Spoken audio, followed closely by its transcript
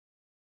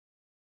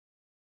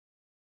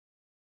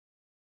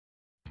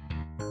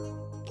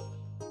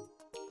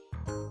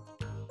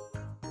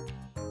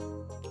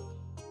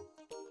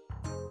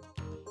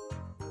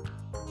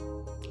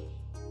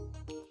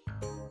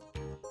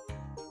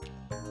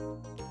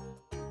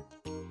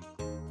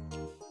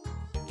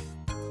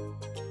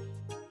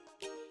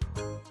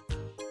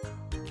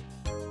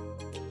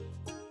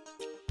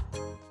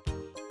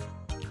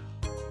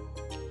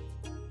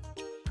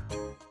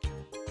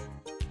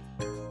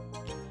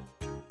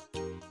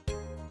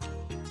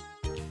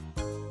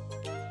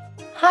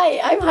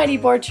Hi, I'm Heidi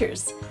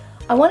Borchers.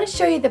 I want to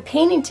show you the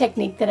painting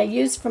technique that I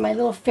used for my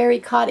little fairy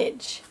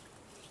cottage.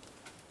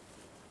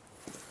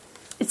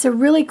 It's a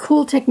really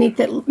cool technique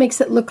that makes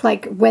it look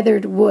like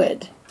weathered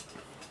wood.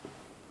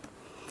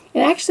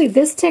 And actually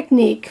this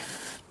technique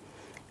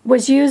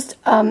was used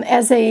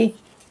as a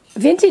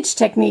vintage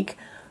technique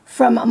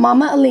from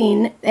Mama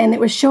Aline, and it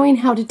was showing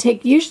how to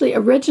take,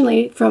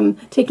 originally from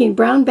taking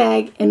brown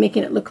bag and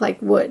making it look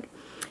like wood.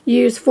 You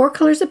use 4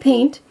 colors of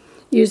paint.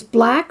 Use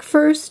black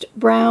first,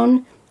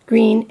 brown,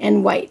 green,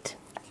 and white.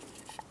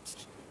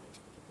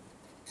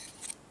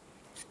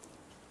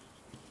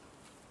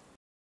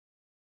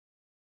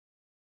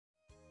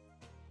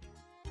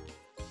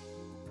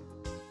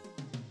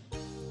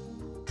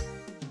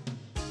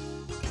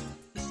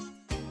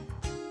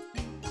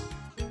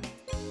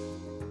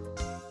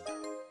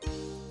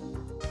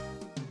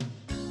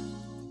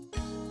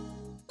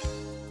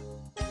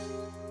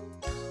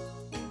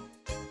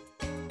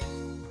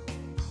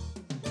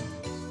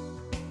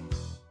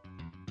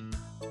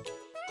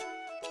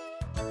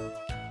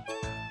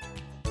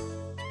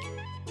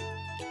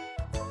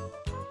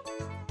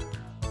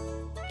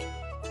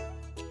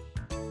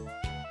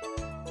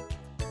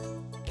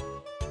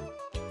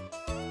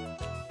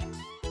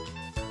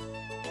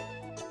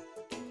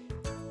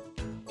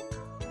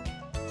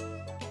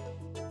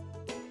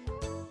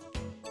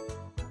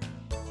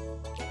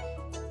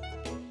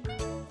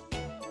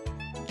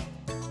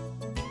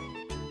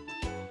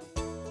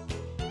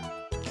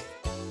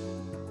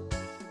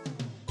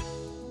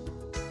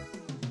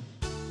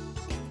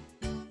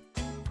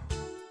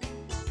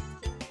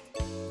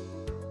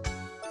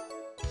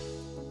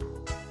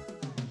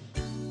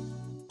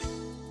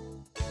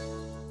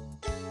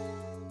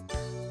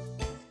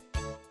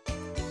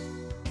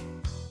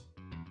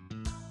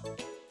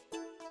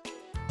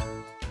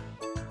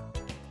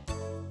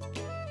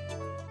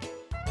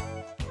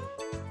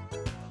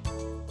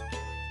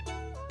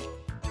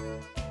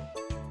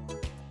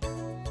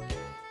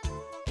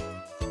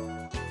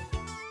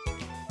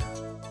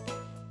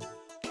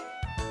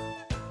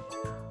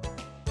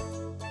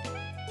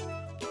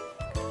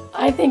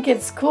 I think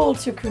it's cool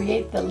to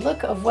create the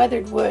look of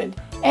weathered wood,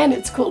 and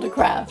it's cool to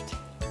craft.